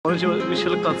Onun için bir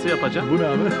şillik tatlısı yapacağım. Bu ne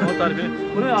abi? O tarifi.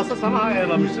 Bunu aslında sana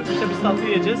ayarlamıştım. İşte biz tatlı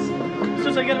yiyeceğiz.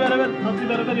 İstiyorsan gel beraber tatlıyı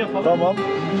beraber yapalım. Tamam.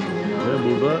 Ve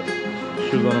burada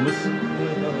şırdanımız.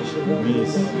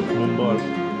 Mis, mumbar,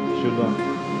 şırdan.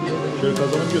 Şöyle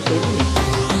kazanımı gösterebilir miyiz?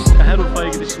 Her Urfa'ya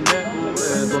gidişimde,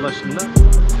 dolaşımda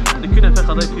künefe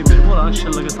kadayıf yemeğim olan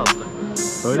şırlığı tatlı.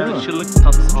 Öyle yani mi? Şırlık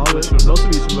tatlısı. Abi nasıl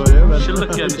bir isim böyle ya?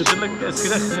 Şırlık yani, şırlık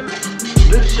eskiden.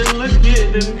 Şırlık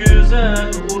yedim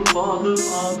güzel, Urfa'nın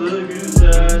adı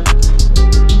güzel.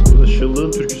 Burada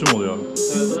şıllığın türküsü mü oluyor abi?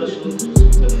 Evet, burada şırlık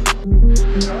türküsü.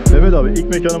 Evet abi, ilk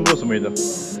mekanın burası mıydı?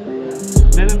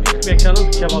 Benim ilk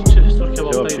mekanım kebapçı, Sur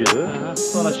kebaptaydı. Kebapçıydı.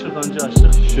 Sonra şırdancı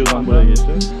açtık. Şırdan buraya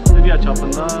geçti. Dünya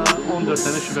çapında 14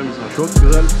 tane şubemiz var. Çok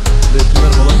güzel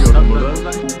resimler falan gördüm burada.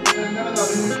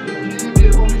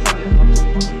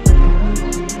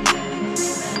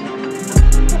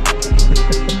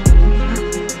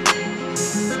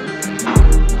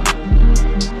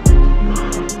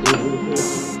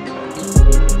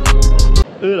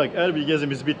 Irak Erbil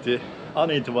gezimiz bitti. An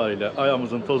itibariyle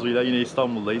ayağımızın tozuyla yine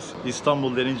İstanbul'dayız.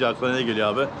 İstanbul denince aklına ne geliyor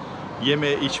abi?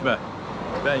 Yeme içme.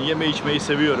 Ben yeme içmeyi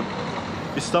seviyorum.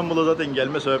 İstanbul'a zaten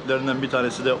gelme sebeplerinden bir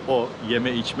tanesi de o.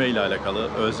 Yeme içme ile alakalı.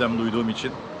 Özlem duyduğum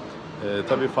için.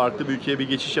 Tabii farklı bir ülkeye bir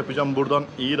geçiş yapacağım. Buradan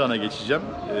İran'a geçeceğim.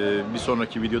 Bir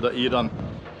sonraki videoda İran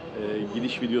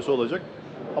gidiş videosu olacak.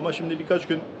 Ama şimdi birkaç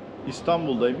gün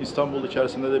İstanbul'dayım. İstanbul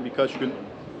içerisinde de birkaç gün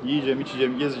yiyeceğim,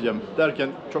 içeceğim, gezeceğim derken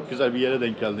çok güzel bir yere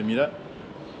denk geldim yine.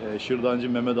 Şirdanci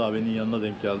Mehmet abinin yanına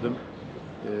denk geldim.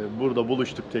 Burada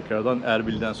buluştuk tekrardan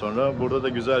Erbil'den sonra. Burada da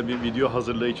güzel bir video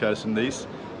hazırlığı içerisindeyiz.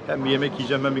 Hem bir yemek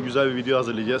yiyeceğim hem bir güzel bir video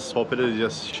hazırlayacağız. Sohbet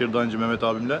edeceğiz Şirdanci Mehmet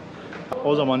abimle.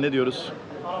 O zaman ne diyoruz?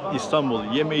 İstanbul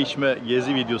yeme içme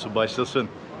gezi videosu başlasın.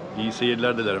 İyi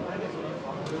seyirler dilerim.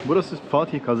 Burası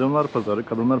Fatih Kadınlar Pazarı.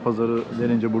 Kadınlar Pazarı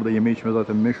denince burada yeme içme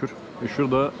zaten meşhur.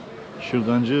 Şurada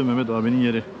Şirdancı Mehmet abinin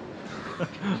yeri.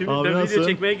 Şimdi abi ben nasıl? video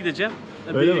çekmeye gideceğim.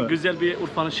 Öyle mi? Güzel bir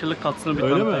Urfa'nın şırlık tatlısını bir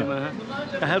Öyle tanıtayım. mi?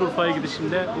 Her Urfa'ya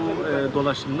gidişimde bu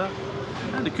dolaşımda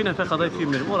yani künefe kadayıf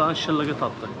yemeğim oranın şırlığı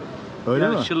tatlı. Öyle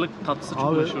yani mi? Şırlık tatlısı çok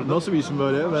abi, meşhurdur. nasıl bir isim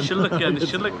böyle? Ben... Şırlık yani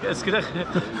şırlık eskiden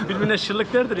birbirine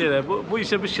şırlık derdir yani. Bu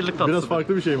işe bir şırlık tatlısı. Biraz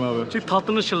farklı bir şey mi abi? Çünkü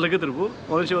tatlının şırlığıdır bu.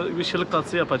 Onun için bir şırlık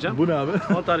tatlısı yapacağım. Bu ne abi?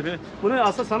 O tarifi. Bunu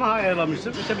aslında sana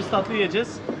ayarlamıştım. İşte biz tatlı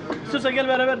yiyeceğiz. İstiyorsan gel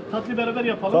beraber tatlıyı beraber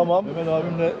yapalım. Tamam. Mehmet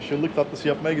abimle şırlık tatlısı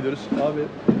yapmaya gidiyoruz. Abi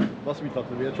nasıl bir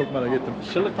tatlı bir ya? Çok merak ettim.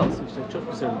 Şırlık tatlısı işte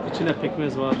çok güzel. İçine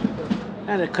pekmez var.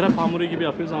 Yani krep hamuru gibi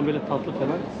yapıyoruz ama böyle tatlı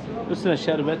falan. Üstüne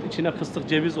şerbet, içine fıstık,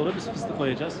 ceviz olur. Biz fıstık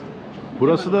koyacağız.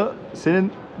 Burası da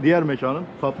senin diğer mekanın,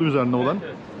 tatlı üzerine olan.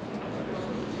 Evet.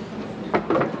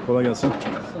 Kolay gelsin.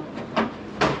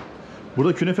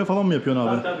 Burada künefe falan mı yapıyorsun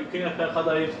abi? Tabii künefe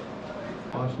kadayıf.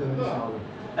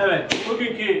 Evet,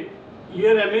 bugünkü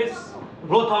yerimiz,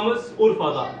 rotamız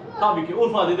Urfa'da. Tabii ki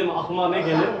Urfa dedim aklıma ne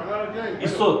gelir?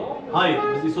 İsot. Hayır,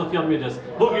 biz isot yapmayacağız.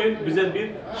 Bugün güzel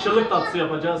bir şırlık tatlısı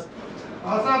yapacağız.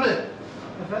 Hasan abi.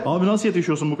 Abi nasıl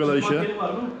yetişiyorsun bu kadar işe? Makyeli var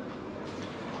mı?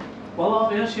 Vallahi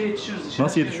abi her şeye yetişiyoruz. İşte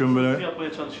Nasıl yetişiyorsun böyle?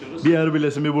 Yapmaya çalışıyoruz. Bir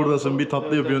Erbil'esin, bir buradasın, bir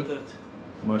tatlı yapıyorsun. Evet.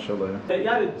 Maşallah ya.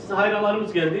 Yani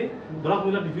hayranlarımız geldi. Bırak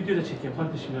böyle bir video da çekeyim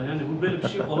kardeşim ya. Yani bu böyle bir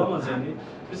şey olamaz yani.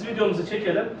 Biz videomuzu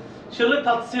çekelim. Şırlık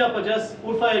tatlısı yapacağız.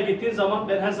 Urfa'ya gittiğin zaman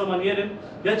ben her zaman yerim.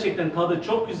 Gerçekten tadı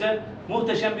çok güzel.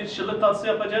 Muhteşem bir şırlık tatlısı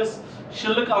yapacağız.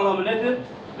 Şırlık anlamı nedir?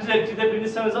 Biz eskide birini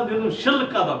sevmezden diyordum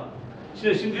şırlık adam.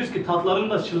 Şimdi diyoruz ki tatların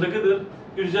da şırlıkıdır.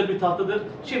 Güzel bir tatlıdır.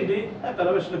 Şimdi hep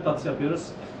beraber şırlık tatlısı yapıyoruz.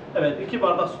 Evet, 2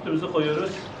 bardak sütümüzü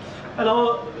koyuyoruz. Hele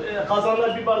o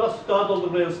kazanlar bir bardak süt daha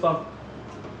doldur buraya ustam.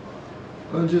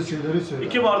 Önce şeyleri söyle.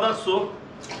 2 bardak su.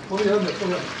 Onu yazma,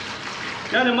 onu.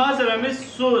 Yani malzememiz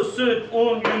su, süt,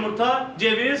 un, yumurta,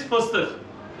 ceviz, fıstık.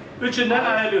 Üçünden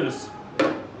ayarlıyoruz.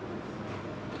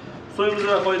 Suyumuzu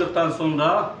da koyduktan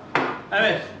sonra.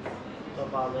 Evet.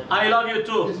 I love you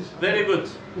too. Very good.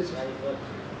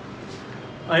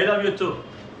 I love you too.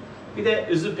 Bir de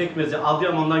üzüm pekmezi.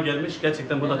 Adıyaman'dan gelmiş.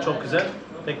 Gerçekten bu da çok güzel.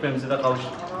 Pekmemizi de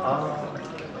kavuştuk.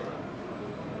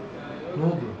 Ne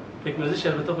oldu? Pekmezi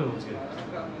şerbete koymamız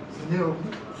gerekiyor. Siz ne okudun?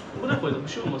 Buna koyduk,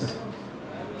 bir şey olmaz.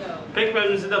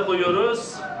 Pekmezimizi de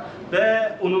koyuyoruz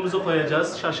ve unumuzu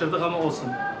koyacağız. Şaşırdık ama olsun.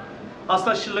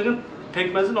 Aslında şırlığın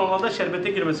pekmezi normalde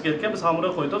şerbete girmesi gerekirken biz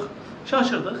hamura koyduk.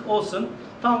 Şaşırdık, olsun.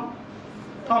 Tam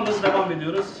biz devam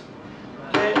ediyoruz.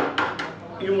 Ve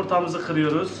yumurtamızı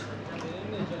kırıyoruz.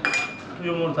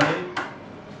 Yumurtayı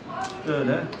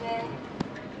böyle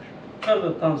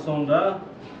kırdıktan sonra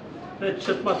ve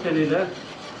çırpma teliyle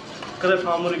krep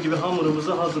hamuru gibi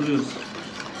hamurumuzu hazırlıyoruz.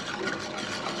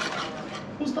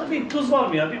 Buzda bir tuz var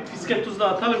mı ya? Bir pisket tuz da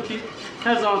atalım ki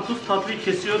her zaman tuz tatlıyı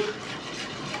kesiyor.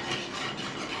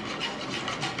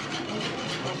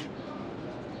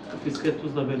 Fisket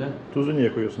tuz da böyle. Tuzu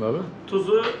niye koyuyorsun abi?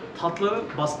 Tuzu tatlının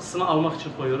baskısını almak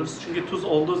için koyuyoruz. Çünkü tuz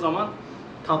olduğu zaman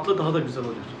tatlı daha da güzel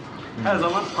oluyor. Her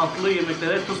zaman tatlı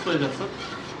yemeklere tuz koyacaksın.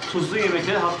 Tuzlu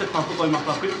yemeklere hafif tatlı koymak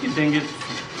lazım ki denge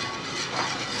tutsun.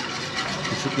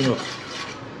 Küçük bir not.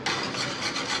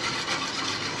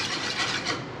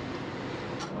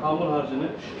 Hamur harcını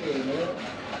şöyle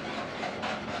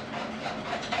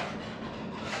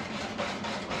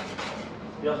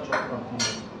yak çok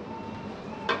rahat.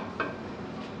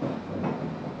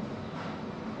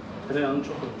 Tereyağını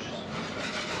çok koymuşuz.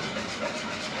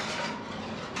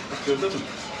 Bak gördün mü?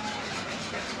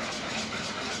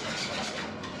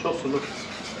 Çok sulu.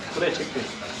 Buraya çekti.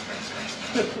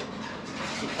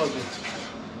 Fazla.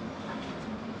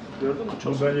 Gördün mü?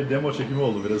 Çok Bu bence demo çekimi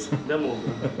oldu biraz. Dem oldu.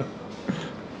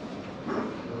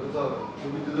 Evet abi.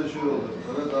 Bu videoda şöyle oldu.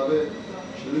 Evet abi.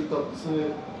 Şillik tatlısını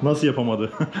Nasıl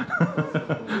yapamadı?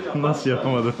 Nasıl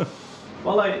yapamadı?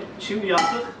 Vallahi şimdi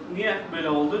yaptık. Niye böyle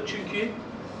oldu? Çünkü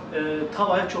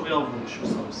tavaya çok yağ vurmuş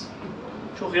ustamız.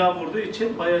 Çok yağ vurduğu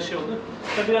için bayağı şey oldu.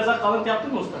 Sen biraz daha kalıntı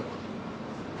yaptın mı usta?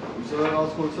 bu sefer az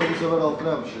koysa bu sefer altına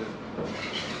yapmış ya.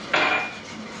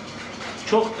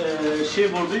 Çok şey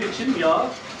vurduğu için yağ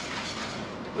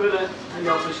öyle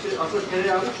yapmıştı. Aslında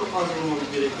tereyağını çok az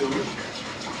vurmamız gerekiyormuş.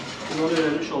 Bunu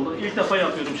öğrenmiş olduk. İlk defa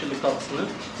yapıyorum şillik tatlısını.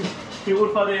 Bir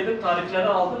Urfa'da yedim, tarifleri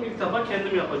aldım. İlk defa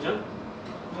kendim yapacağım.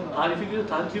 Tarifi gibi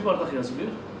tarif bir bardak yazılıyor.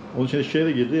 Onun içine şey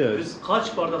de girdi ya. Biz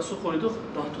kaç bardak su koyduk,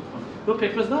 daha tutmadı. Yok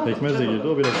pekmez daha Pekmez de girdi,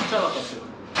 o biraz. Hiç alakası yok.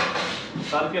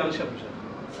 Tarifi yanlış yapmışlar.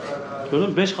 Gördün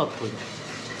mü? 5 kat koyduk.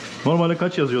 Normalde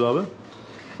kaç yazıyordu abi?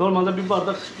 Normalde bir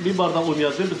bardak un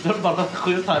yazıyor, biz 4 bardak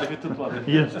koyuyoruz, tarifi tutmadı.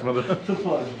 Yine tutmadı.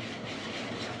 Tutmadı.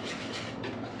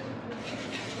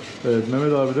 Evet,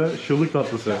 Mehmet abi de şıllık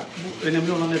tatlısı. Bu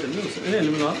önemli olan nedir biliyor musun?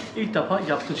 Önemli olan ilk defa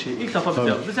yaptığın şey. İlk defa biz Tabii.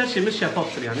 yaptık. Biz her şeyimiz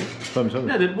şeffaftır yani. Tabii tabii.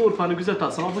 Nedir? Bu Urfa'nın güzel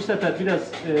tatlısı ama bu sefer biraz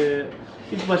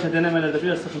ilk başta denemelerde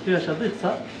biraz sıkıntı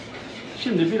yaşadıysa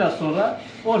şimdi biraz sonra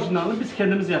orijinalini biz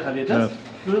kendimiz yakalayacağız.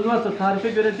 Evet. Bundan sonra tarife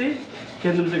göre değil,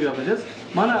 kendimize göre yapacağız.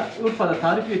 Bana Urfa'da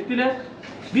tarif ettiler.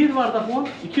 1 bardak un,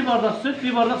 2 bardak süt,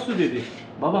 1 bardak su dedi.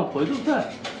 Babam koyduk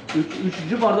da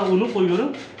 3. bardak unu koyuyorum.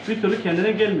 Bir türlü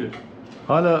kendine gelmiyor.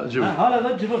 Hala cıvık. Hala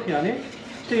da cıvık yani.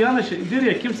 İşte yanlış diyor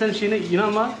ya, kimsenin şeyine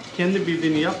inanma, kendi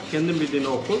bildiğini yap, kendi bildiğini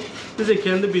oku. Biz de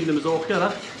kendi bildiğimizi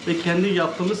okuyarak ve kendi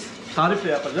yaptığımız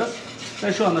tarifle yapacağız.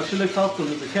 Ve şu anda şillik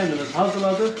tatlımızı kendimiz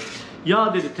hazırladık.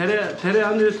 Yağ dedi,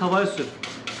 tereyağını dedi tavaya sür.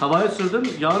 Tavaya sürdüm,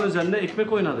 yağın üzerinde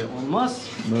ekmek oynadı. Olmaz.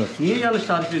 Evet. Niye yanlış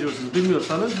tarif veriyorsunuz?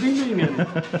 Bilmiyorsanız bilmeyin yani.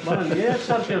 Bana niye yanlış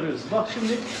tarif yapıyorsunuz? Bak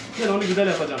şimdi ben onu güzel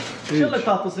yapacağım. Şillik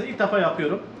tatlısını ilk defa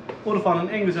yapıyorum. Urfa'nın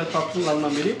en güzel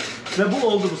tatlılarından biri. Ve bu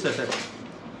oldu bu sefer.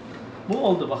 Bu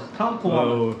oldu bak, tam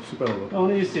kıvamı. Oo, süper oldu. Ben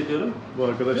onu hissediyorum. Bu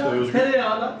arkadaşlar Özgür.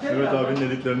 Tereyağla. Mehmet abinin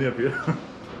editlerini yapıyor.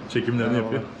 Çekimlerini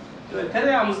yapıyor. Evet,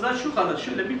 tereyağımız da şu kadar.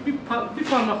 Şöyle bir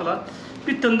parmakla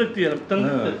bir tındık diyelim.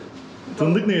 Tındıktır. Evet.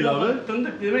 Tındık neydi abi?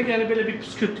 Tındık demek yani böyle bir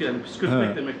püskürt yani. Püskürtmek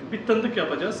Evet. demek. Bir tındık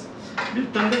yapacağız.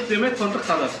 Bir tındık demek fındık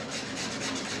kadar.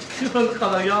 Bir fındık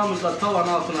kadar yağımızla tavanın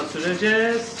altına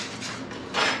süreceğiz.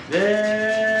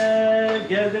 Ve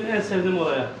geldim en sevdiğim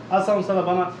olaya. Hasan sana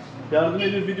bana yardım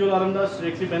ediyor videolarımda,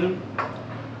 sürekli benim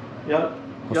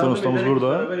Hasan ustamız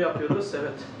burada. Beraber yapıyoruz.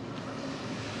 Evet.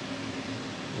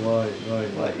 Vay vay vay.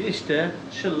 Vay işte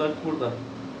şıllık burada.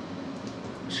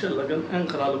 Şıllıkın en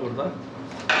kralı burada.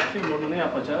 Şimdi bunu ne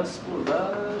yapacağız?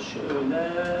 Burada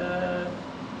şöyle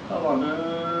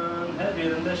tavanın her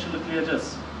yerinde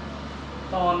şıllıklayacağız.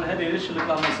 Tavanın her yeri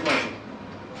şıllıklanması lazım.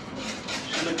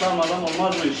 Şıllıklanmadan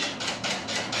olmaz bu iş.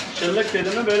 Şıllık dedi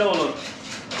mi böyle olur.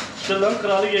 Şırdan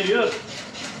kralı geliyor.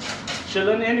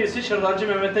 Şırdanın en iyisi Şirdanci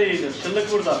Mehmet'e yedir.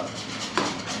 Şıllık burada.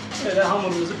 Böyle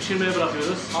hamurumuzu pişirmeye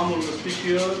bırakıyoruz. Hamurumuz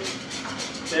pişiyor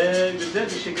ve güzel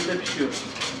bir şekilde pişiyor.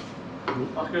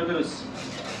 Bak gördünüz.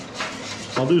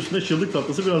 Adı üstünde şıllık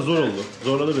tatlısı biraz zor oldu.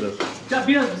 Zorladı biraz. Ya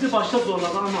biraz bizi başta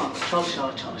zorladı ama çalışa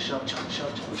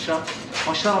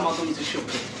başaramadığımız iş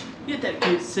yoktu. Yeter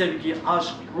ki sevgi,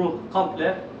 aşk, ruh,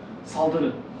 komple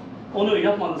saldırı. Onu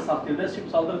yapmadığınız takdirde,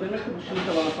 şimdi saldırı demek ki bu şıllık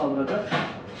da bana saldıracak.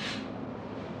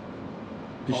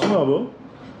 Pişti mi abi o?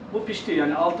 Bu pişti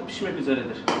yani altı pişmek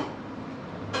üzeredir.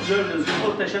 Gördüğünüz gibi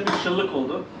muhteşem bir şıllık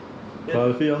oldu.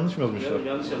 Tarifi yanlış mı yazmışlar? Evet,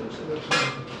 yanlış yazmışlar.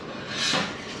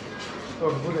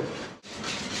 Tamam bu ne?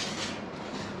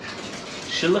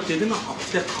 Şıllık dedi mi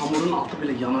hafifte hamurun altı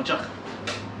bile yanacak.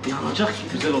 Yanacak ki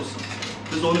güzel olsun.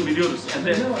 Biz onu biliyoruz.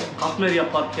 Evde katmer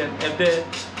yaparken, evde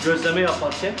gözleme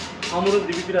yaparken hamurun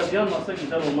dibi biraz yanmazsa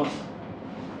güzel olmaz.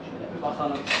 Şöyle bir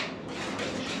bakalım.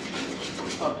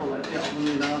 Kartolayı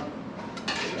yağmuruyla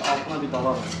altına bir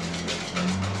dalalım.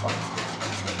 Bak.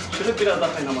 Şöyle biraz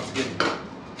daha kaynaması gerekiyor.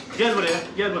 Gel buraya,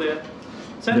 gel buraya.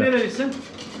 Sen Gel. nerelisin?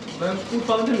 Ben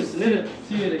Urfalı değil misin? Nereli?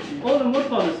 Siverekliyim. Oğlum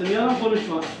Urfalısın, yalan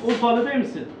konuşma. Urfalı değil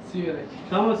misin? Siverek.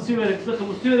 Tamam, Siverek, sıkı.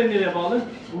 Bu Siverek nereye bağlı?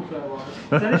 Urfa'ya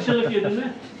bağlı. Sen hiç şıllık yedin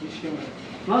mi? Hiç yemedim.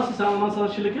 Nasıl, sen aman sana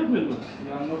şıllık yapmıyor mu?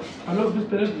 Yani alo biz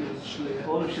perek diyoruz şuraya.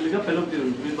 Oğlum şıllığa pelok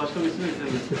diyoruz. Biz başka bir isim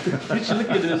getiremiyoruz. Hiç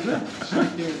şıllık yediniz mi?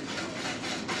 Yemedim.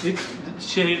 Hiç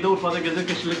şehirde Urfa'da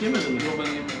gezerken şıllık yemedin mi? Yok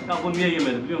ben yemedim. Ya bu niye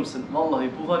yemedi biliyor musun? Vallahi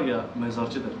bu var ya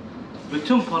mezarcıdır.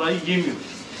 Bütün parayı yemiyor.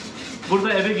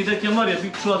 Burada eve giderken var ya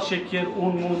bir çuval şeker,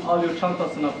 un alıyor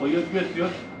çantasına koyuyor, götürüyor.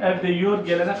 Evde yiyor,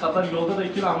 gelene kadar yolda da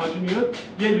 2 lahmacun yiyor.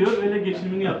 Geliyor öyle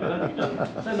geçimini yapıyor. Hadi gidelim.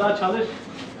 Sen daha çalış.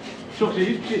 Çok şey,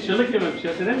 hiçbir şey şıllık yememiş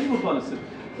ya. Sen hem bir Urfalısın.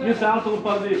 Niye sen artık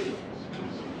Urfalı değilsin?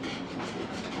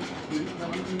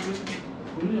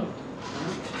 Bunu yap.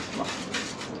 Bak.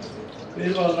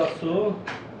 1 bardak su.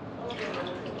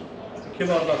 2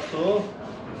 bardak su.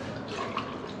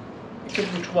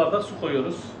 2,5 bardak su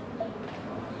koyuyoruz.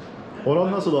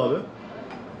 Oran nasıl abi?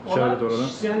 Şerbet oranı.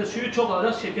 Yani suyu çok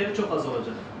alacağız, şekeri çok az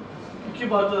olacak.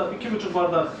 2 bardak, 2,5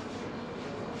 bardak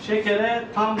şekere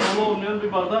tam dolu olmayan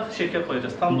bir bardak şeker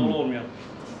koyacağız. Tam dolu olmayan.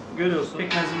 Görüyorsun.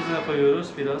 Pekmezimizi de koyuyoruz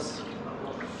biraz.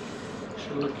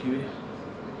 Şıllık gibi.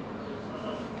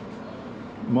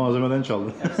 Malzemeden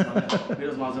çaldı.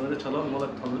 Biraz malzeme de çalalım,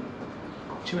 malak tadı.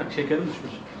 İçine şekerim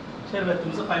düşmüş.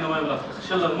 Şerbetimizi kaynamaya bıraktık.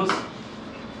 Şıllığımız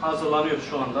hazırlanıyor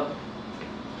şu anda.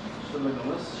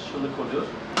 Şıllık oluyor.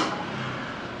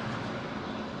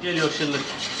 Geliyor şıllık.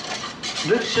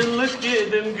 Bir şıllık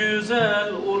yedim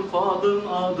güzel, Urfa'nın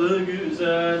adı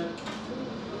güzel.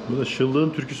 Bu da şıllığın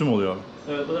türküsü mü oluyor abi?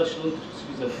 Evet, bu da şıllık türküsü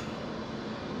güzel.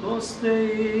 Dost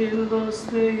değil,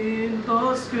 dost değil,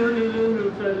 dost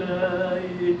görülür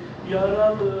feleği.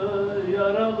 Yaralı,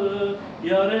 yaralı,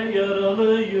 yare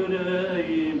yaralı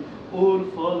yüreğim.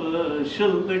 Urfalı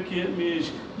şıllık yemiş,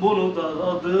 bunu da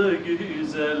adı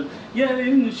güzel.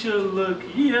 Gelin şıllık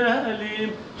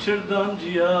yiyelim,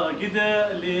 şırdancıya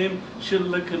gidelim,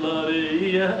 şıllıkları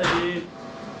yiyelim.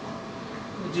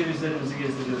 Cevizlerimizi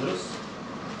gezdiriyoruz.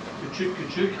 Küçük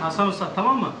küçük. Hasan Usta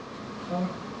tamam mı? Tamam.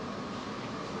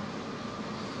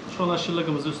 Şöyle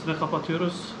şıllıkımızı üstüne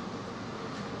kapatıyoruz.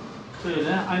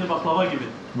 Böyle aynı baklava gibi.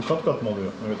 Bu kat kat mı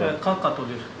oluyor? Evet abi. Evet, kat kat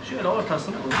oluyor. Şöyle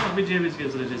ortasına bir ceviz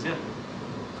gezdireceğiz ya.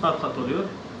 Kat kat oluyor.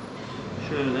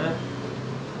 Şöyle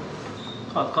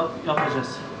kat kat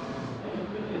yapacağız.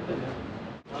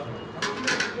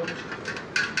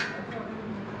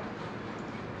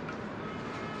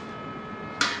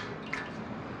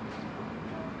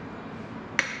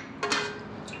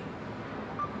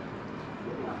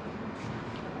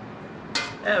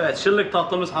 Evet, şıllık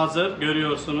tatlımız hazır.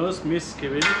 Görüyorsunuz mis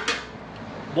gibi.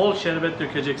 Bol şerbet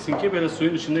dökeceksin ki böyle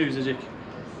suyun içinde yüzecek.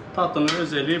 Tatlının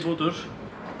özelliği budur.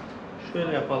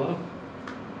 Şöyle yapalım.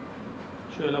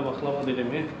 Şöyle baklava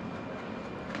dilimi.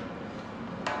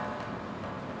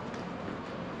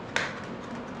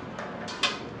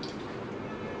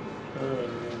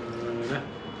 Böyle.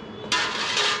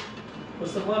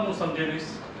 Fıstık var mı ustam,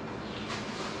 ceviz?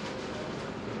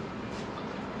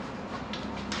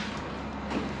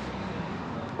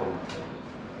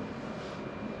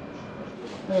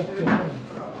 Evet.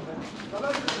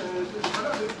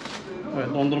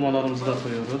 Evet, dondurmalarımızı da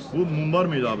koyuyoruz. Bu mumbar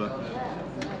mıydı abi?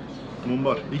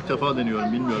 Mumbar. İlk defa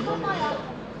deniyorum, bilmiyorum.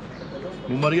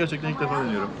 Mumbarı gerçekten ilk defa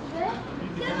deniyorum.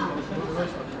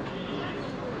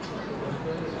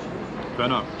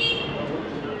 Fena.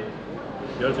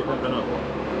 Gerçekten fena.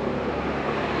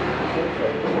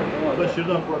 Bu da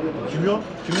şırdan. Kimyon.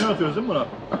 Kimyon atıyoruz değil mi buna?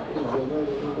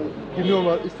 Kimyon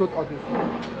var, isot atıyorsun.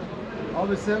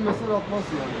 Abi sevmesen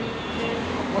atmazsın yani.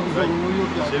 Atmak zorunluluğu yok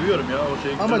yani. Seviyorum ya o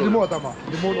şey güzel Ama oluyor. limon at ama.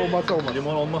 Limon olmazsa olmaz.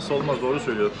 Limon olmazsa olmaz, doğru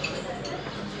söylüyor.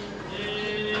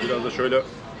 Biraz da şöyle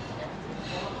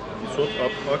isot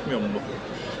akmıyor mu bu?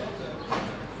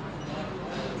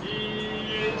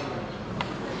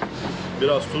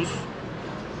 Biraz tuz.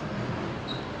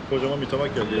 Kocaman bir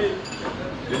tabak geldi ya.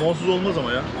 Limonsuz olmaz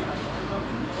ama ya.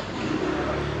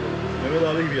 Mehmet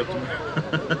abi gibi yaptım.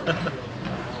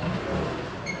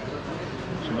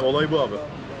 Şimdi olay bu abi.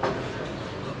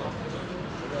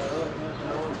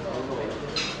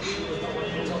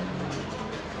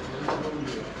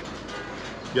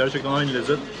 Gerçekten aynı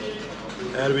lezzet.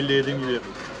 Erbil'de yediğim gibi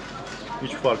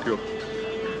hiç farkı yok.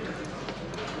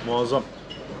 Muazzam.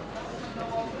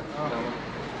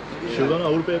 Şırdan'ı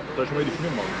Avrupa'ya taşımayı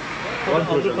düşünüyor musun abi? Var mı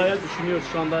projen? Avrupa'ya düşünüyoruz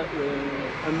şu anda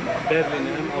hem Berlin'e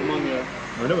hem Almanya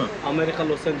Öyle mi? Amerika,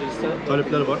 Los Angeles'ta.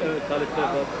 Talepler var. Evet, talepler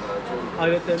var.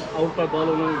 Ayrıca Avrupa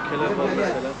bağlı olan ülkeler var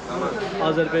mesela.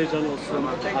 Azerbaycan olsun,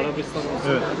 Arabistan olsun.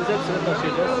 Evet. Biz hepsini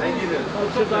taşıyacağız.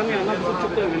 Şırdanın yanında bizim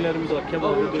çok da ürünlerimiz var.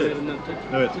 Kebap ürünlerinden tut.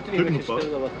 Evet, Bütün Türk yemek mutfağı.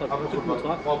 çeşitleri de var. Tabii, Türk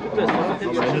mutfağı. Türk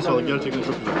restoranı. Eline sağlık, gerçekten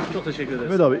çok güzel. Çok teşekkür ederiz.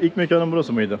 Evet abi, ilk mekanın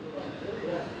burası mıydı?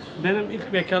 Benim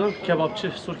ilk mekanım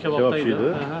kebapçı, sur kebaptaydı.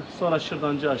 Kebapçıydı. Aha. Sonra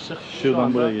şırdancı açtık. Şu Şırdan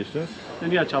anda buraya geçtiniz.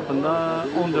 dünya çapında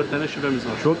 14 tane şubemiz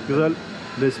var. Çok güzel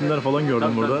resimler falan gördüm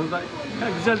Tabii, burada. ya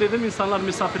güzel dedim, insanlar,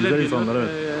 misafirler Güzel geliyor. insanlar, evet.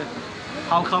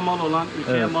 Halka mal olan,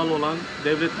 ülkeye Evet. mal olan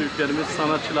devlet büyüklerimiz,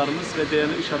 sanatçılarımız ve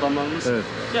değerli iş adamlarımız Evet.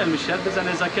 gelmişler. Bize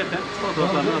nezaketle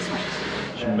fotoğraflarını asmışız.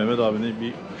 Şimdi Mehmet abinin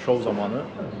bir şov zamanı.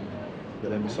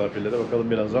 Gelen misafirlere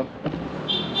bakalım birazdan.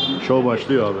 Şov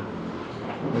başlıyor abi.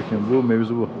 Bakın bu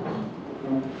mevzu bu.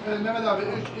 Evet Mehmet abi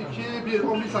 3, 2, 1,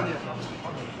 11 saniye.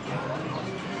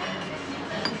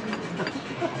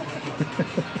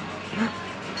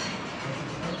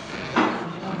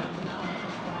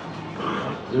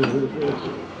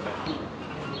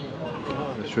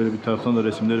 Şöyle bir taraftan da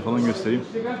resimleri falan göstereyim.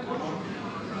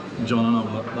 Canan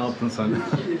abla, ne yaptın sen?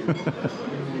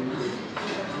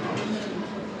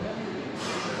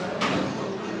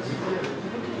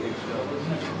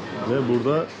 Ve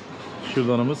burada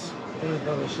şırdanımız. Evet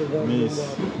abi şırdan. Mis,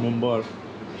 mumbar,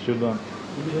 şırdan.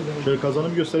 Şöyle kazanı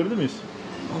bir gösterebilir miyiz?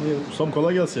 Ustam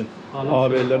kolay gelsin.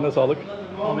 Abi ellerine sağlık.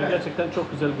 Abi gerçekten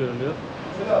çok güzel görünüyor.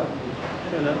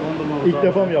 Şöyle dondurmamız İlk var.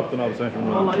 defa mı yaptın abi sen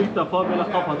şunu? Vallahi ilk defa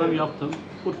böyle kafadan yaptım.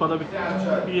 Urfa'da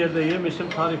bir yerde yemiştim,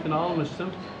 tarifini almıştım.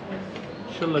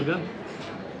 Şırlık'ın.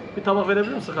 Bir tabak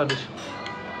verebilir misin kardeşim?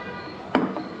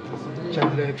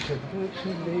 Kendine yakışır.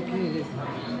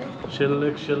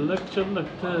 Şırlık, şırlık,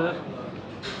 şırlıktır.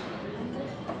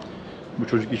 Bu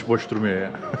çocuk hiç boş durmuyor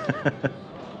ya.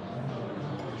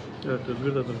 Evet,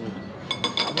 özgür de durmuyor.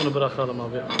 Bunu bırakalım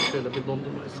abi. Şöyle bir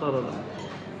dondurmayı saralım.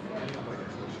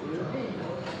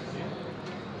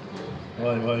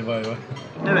 Vay vay vay vay.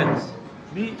 Evet,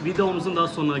 bir videomuzun daha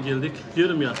sonuna geldik.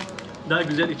 Diyorum ya, daha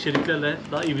güzel içeriklerle,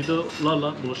 daha iyi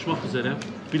videolarla buluşmak üzere.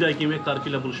 Bir dahaki yemek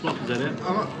tarifiyle buluşmak üzere.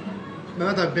 Ama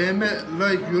Mehmet abi beğenme,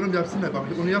 like, yorum yapsınlar. Bak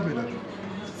onu yapmıyorlar.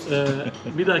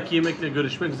 Bir dahaki yemekle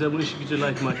görüşmek üzere. Bunu işi gücü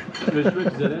like.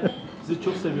 Görüşmek üzere. Sizi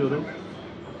çok seviyorum.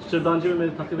 Şirdanci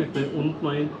Mehmet'i takip etmeyi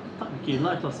unutmayın. Tabii ki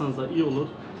like'lasanız da iyi olur.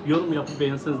 Yorum yapıp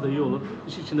beğenseniz de iyi olur.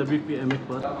 İş içinde büyük bir emek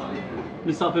var.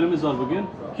 Misafirimiz var bugün.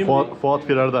 Kim? Fuat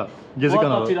Firarda. Gezi Fuat'la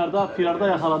kanalı. Firarda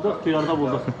yakaladık, Firarda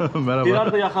bulduk. Merhaba.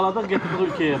 Firarda yakaladık,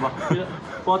 getirdik ülkeye bak.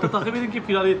 Fuat'ı takip edin ki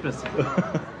Firar yetmesin.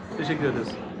 Teşekkür ederiz.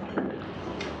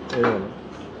 Eyvallah.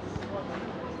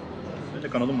 Senin de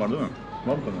kanalın var değil mi?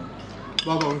 Var mı kanalın?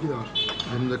 Baba onunki de var.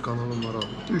 Benim de kanalım var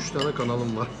abi. 3 tane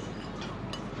kanalım var.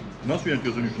 Nasıl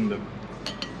yönetiyorsun üçünü de?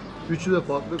 Üçü de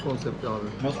farklı konseptli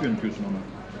abi. Nasıl yönetiyorsun onu?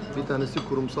 Bir tanesi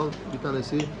kurumsal, bir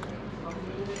tanesi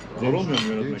Zor olmuyor mu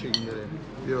düğün yönetmek? çekimleri.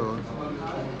 Yok.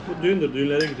 Bu düğündür,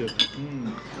 düğünlere gidiyor.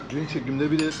 Düğün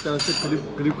çekimde bir de bir tanesi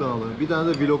klip kanalı, bir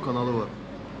tane de vlog kanalı var.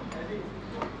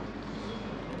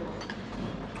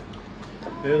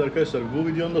 Evet arkadaşlar, bu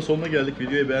videonun da sonuna geldik.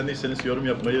 Videoyu beğendiyseniz yorum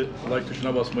yapmayı, like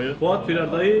tuşuna basmayı. Fuat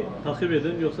Firarda'yı takip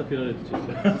edin yoksa Firar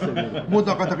edecek.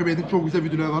 Mutlaka takip edin, çok güzel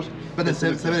videolar var. Ben de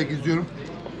severek izliyorum.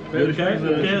 Görüşmek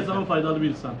üzere. Ülkeye her zaman faydalı bir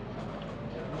insan.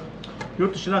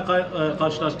 Yurt dışına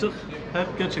karşılaştık. Hep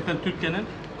gerçekten Türkiye'nin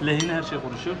lehine her şey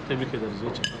konuşuyor. Tebrik ederiz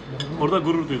gerçekten. Orada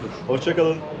gurur duyduk. Hoşça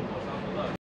kalın.